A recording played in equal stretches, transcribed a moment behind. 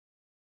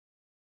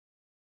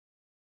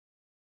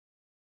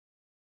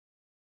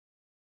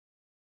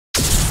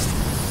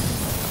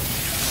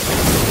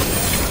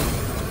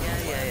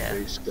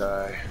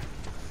guy.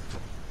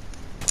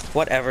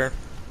 Whatever.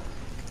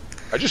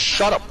 I just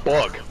shot a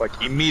bug, like,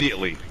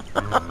 immediately.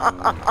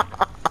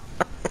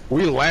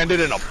 We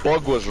landed and a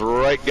bug was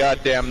right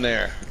goddamn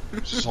there.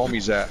 Where's his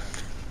homies at?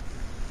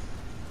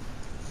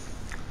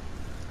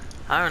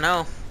 I don't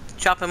know.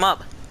 Chop him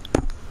up.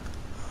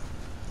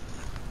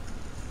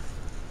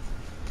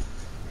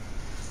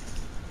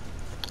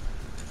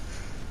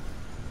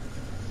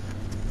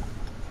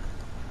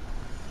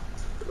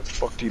 Where the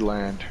fuck did he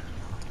land?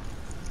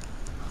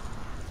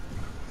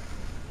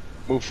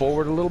 Move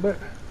forward a little bit.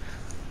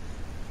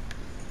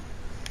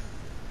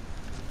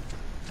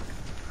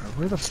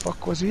 Where the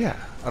fuck was he at?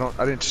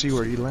 I didn't see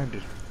where he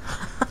landed.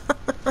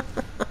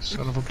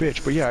 Son of a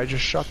bitch. But yeah, I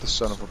just shot the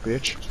son of a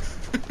bitch.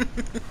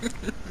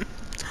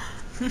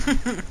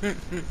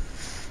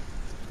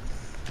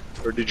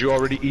 Or did you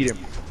already eat him?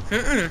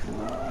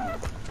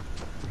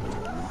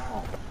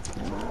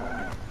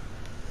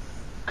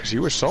 Cause he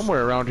was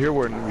somewhere around here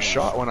when I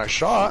shot.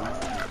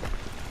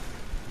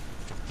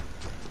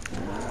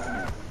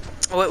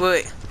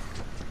 Wait.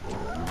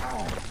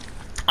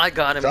 I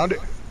got him. Found it?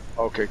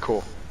 Okay,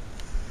 cool.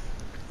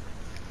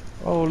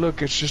 Oh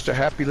look, it's just a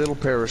happy little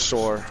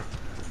parasaur.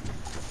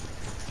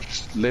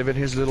 Just living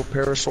his little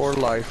parasaur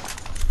life.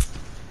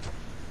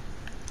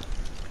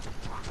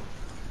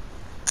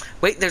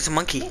 Wait, there's a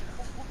monkey.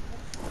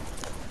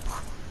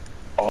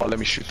 Oh, let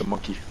me shoot the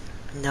monkey.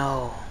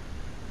 No.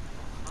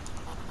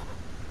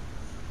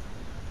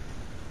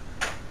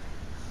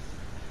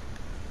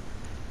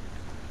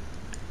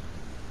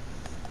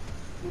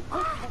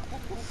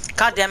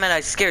 God damn it,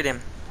 I scared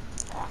him.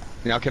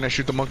 Now can I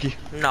shoot the monkey?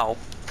 No.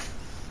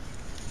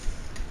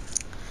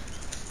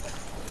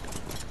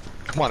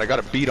 Come on, I got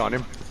a beat on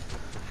him.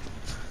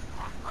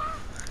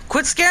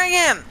 Quit scaring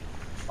him!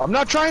 I'm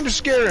not trying to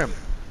scare him.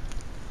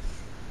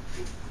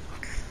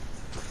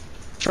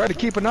 Try to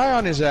keep an eye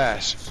on his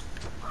ass.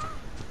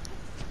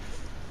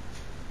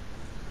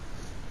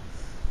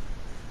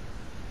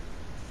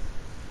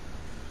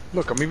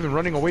 Look, I'm even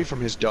running away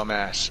from his dumb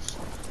ass.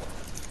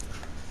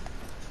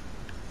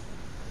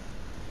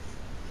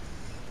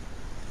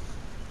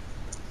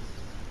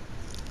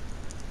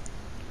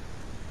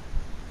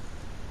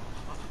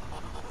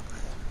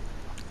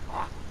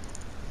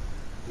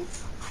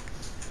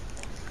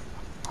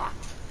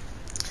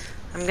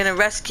 I'm gonna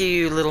rescue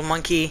you, little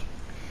monkey.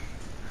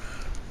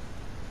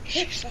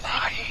 She's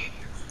lying.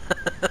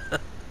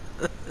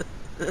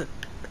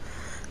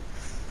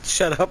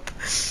 Shut up.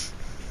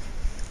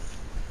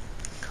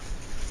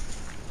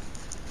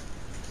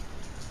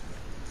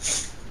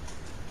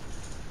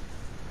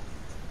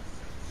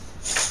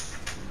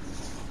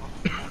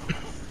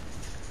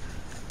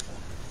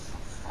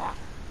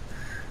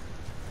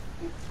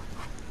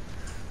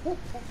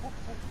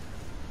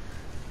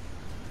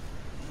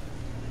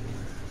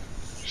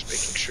 Just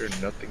making sure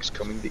nothing's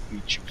coming to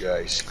eat you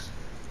guys.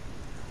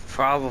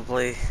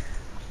 Probably.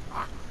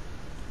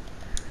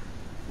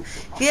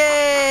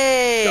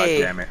 Yay! God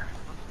damn it.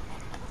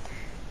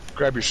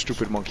 Grab your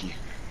stupid monkey.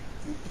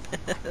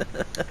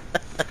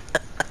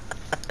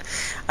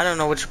 I don't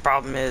know what your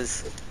problem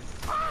is.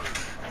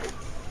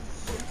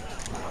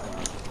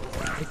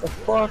 What the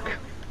fuck?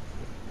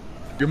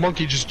 Your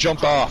monkey just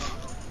jumped off.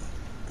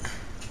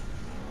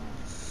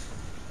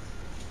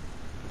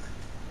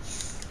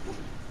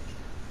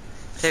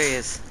 There he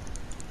is.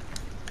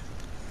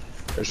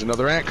 There's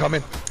another ant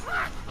coming.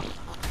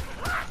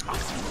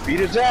 Beat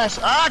his ass.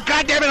 Ah,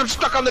 god damn it, I'm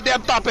stuck on the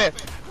damn top end.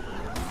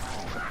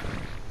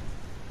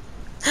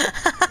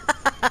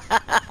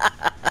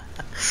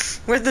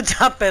 Where'd the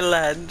top end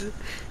land?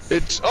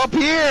 It's up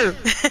here.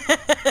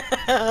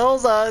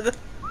 Hold on.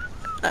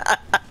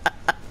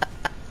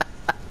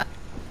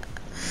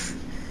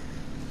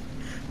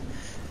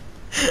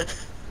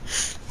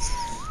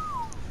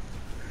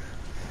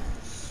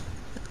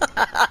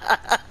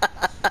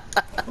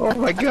 Oh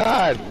my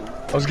god.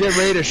 I was getting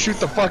ready to shoot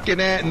the fucking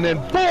ant and then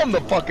boom,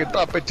 the fucking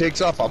top it takes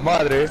off. A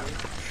madre.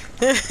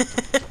 I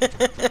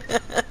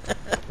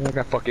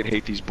fucking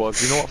hate these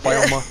bugs. You know what,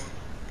 Fioma?